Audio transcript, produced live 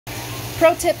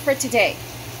Pro tip for today.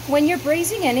 When you're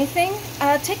braising anything,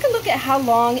 take a look at how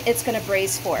long it's going to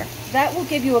braise for. That will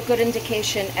give you a good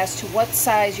indication as to what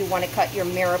size you want to cut your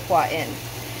Mire Poix in.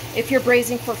 If you're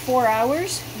braising for 4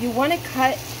 hours, you want to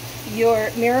cut your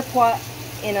Mire Poix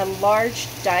in a large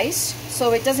dice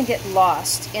so it doesn't get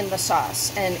lost in the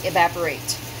sauce and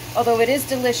evaporate. Although it is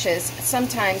delicious,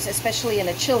 sometimes, especially in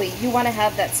a chili, you want to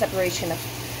have that separation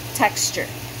of texture.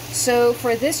 So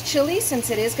for this chili, since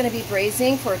it is going to be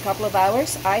braising for a couple of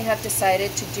hours, I have decided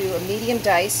to do a medium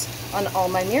dice on all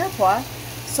my Mire Poix,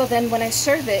 so then when I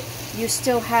serve it, you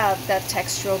still have that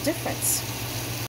textural difference.